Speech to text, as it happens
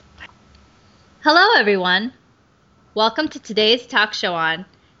Hello, everyone. Welcome to today's talk show on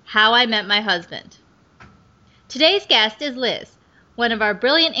How I Met My Husband. Today's guest is Liz, one of our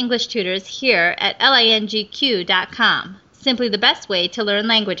brilliant English tutors here at langq.com, simply the best way to learn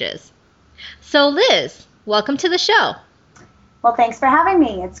languages. So, Liz, welcome to the show. Well, thanks for having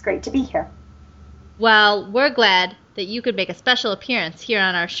me. It's great to be here. Well, we're glad that you could make a special appearance here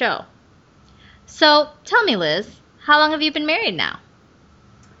on our show. So, tell me, Liz, how long have you been married now?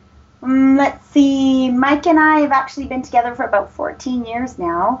 Let's see. Mike and I have actually been together for about 14 years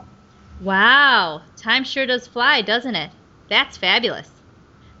now. Wow, time sure does fly, doesn't it? That's fabulous.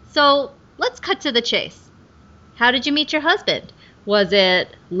 So, let's cut to the chase. How did you meet your husband? Was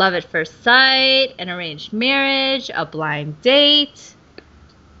it love at first sight, an arranged marriage, a blind date?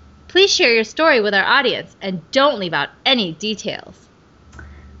 Please share your story with our audience and don't leave out any details.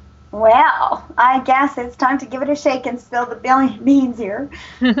 Well, I guess it's time to give it a shake and spill the beans here.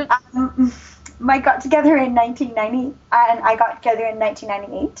 Mike got together in 1990, and I got together in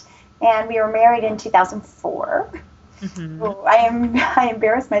 1998, and we were married in 2004. Mm-hmm. So I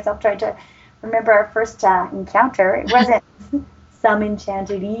embarrassed myself trying to remember our first encounter. It wasn't some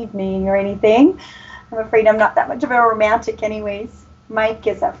enchanted evening or anything. I'm afraid I'm not that much of a romantic anyways. Mike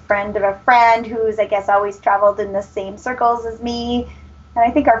is a friend of a friend who's, I guess, always traveled in the same circles as me. And I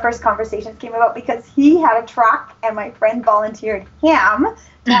think our first conversations came about because he had a truck and my friend volunteered him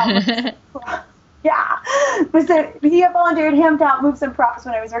to help he volunteered him to help move some props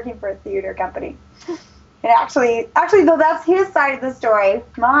when I was working for a theater company. And actually, though, that's his side of the story.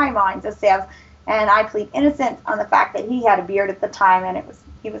 My mind's a sieve, and I plead innocent on the fact that he had a beard at the time, and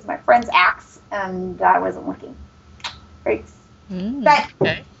he was my friend's axe, and I wasn't looking. Right.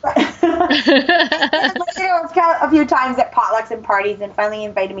 Okay. A few times at potlucks and parties, and finally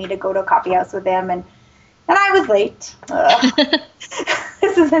invited me to go to a coffee house with him, and I was late.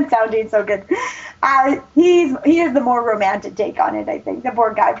 This isn't sounding so good. He is the more romantic take on it, I think. The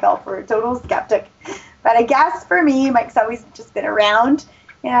poor guy fell for a total skeptic. But I guess for me, Mike's always just been around,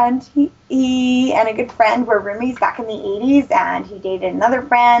 and he and a good friend were roomies back in the 80s, and he dated another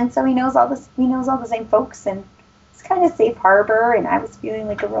friend, so he knows all the same folks, and kind of safe harbor, and I was feeling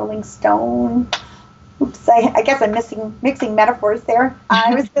like a rolling stone. Oops, I guess I'm mixing metaphors there.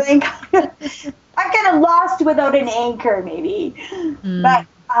 I was feeling I'm kind of lost without an anchor, maybe. But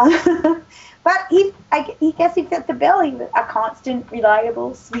he guess he fit the bill. He was a constant,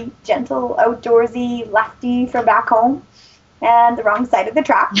 reliable, sweet, gentle, outdoorsy lefty from back home, and the wrong side of the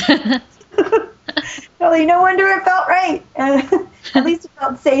track. Really, no wonder it felt right. At least it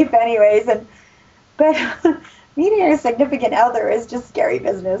felt safe, anyways. But meeting your significant other is just scary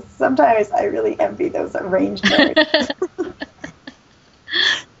business. Sometimes I really envy those arranged marriages.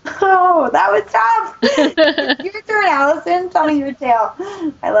 Oh, that was tough. Your turn, Allison. Tell me your tale.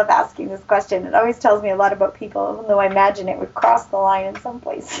 I love asking this question. It always tells me a lot about people, even though I imagine it would cross the line in some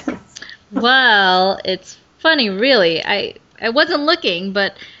places. Well, it's funny, really. I wasn't looking,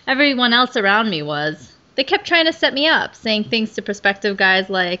 but everyone else around me was. They kept trying to set me up, saying things to prospective guys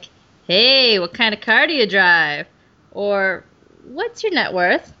like, "Hey, what kind of car do you drive?" Or, "What's your net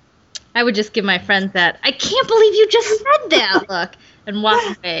worth?" I would just give my friends that, "I can't believe you just said that," look, and walk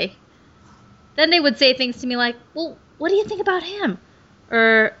away. Then they would say things to me like, "Well, what do you think about him?"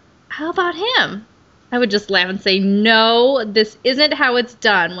 Or, "How about him?" I would just laugh and say, "No, this isn't how it's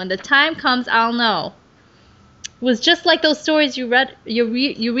done. When the time comes, I'll know." It was just like those stories you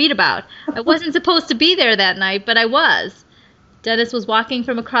read about. I wasn't supposed to be there that night, but I was. Dennis was walking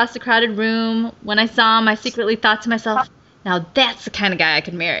from across the crowded room. When I saw him, I secretly thought to myself, now that's the kind of guy I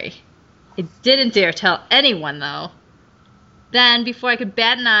could marry. I didn't dare tell anyone, though. Then, before I could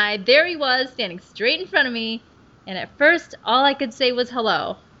bat an eye, there he was, standing straight in front of me, and at first, all I could say was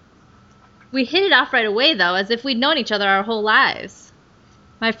hello. We hit it off right away, though, as if we'd known each other our whole lives.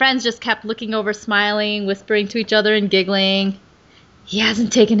 My friends just kept looking over, smiling, whispering to each other and giggling. "He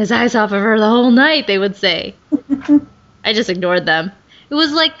hasn't taken his eyes off of her the whole night," they would say. I just ignored them. It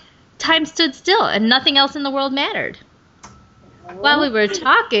was like time stood still and nothing else in the world mattered. While we were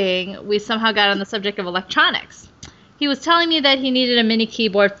talking, we somehow got on the subject of electronics. He was telling me that he needed a mini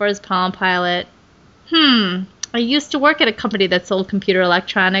keyboard for his Palm Pilot. I used to work at a company that sold computer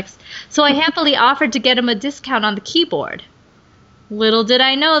electronics, so I happily offered to get him a discount on the keyboard. Little did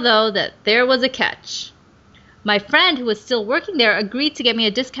I know, though, that there was a catch. My friend, who was still working there, agreed to get me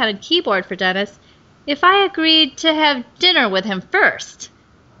a discounted keyboard for Dennis if I agreed to have dinner with him first.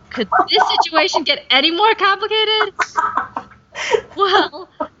 Could this situation get any more complicated? Well,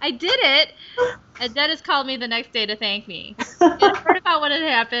 I did it, and Dennis called me the next day to thank me. He had heard about what had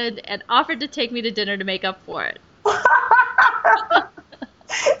happened and offered to take me to dinner to make up for it.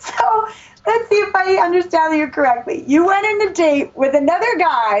 So Let's see if I understand you correctly. You went on a date with another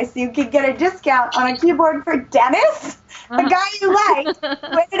guy so you could get a discount on a keyboard for Dennis, the guy you liked,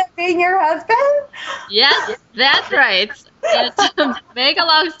 who ended up being your husband? Yes, that's right. And to make a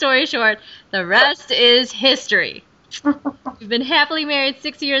long story short, the rest is history. We've been happily married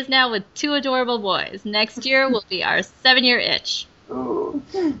 6 years now with 2 adorable boys. Next year will be our 7-year itch. Ooh.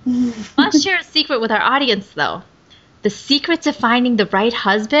 Must share a secret with our audience, though. The secret to finding the right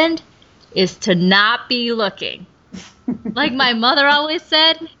husband is to not be looking. Like my mother always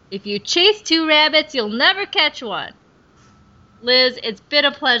said, if you chase 2 rabbits, you'll never catch one. Liz, it's been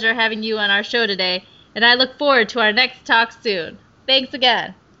a pleasure having you on our show today, and I look forward to our next talk soon. Thanks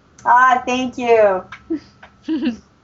again. Thank you.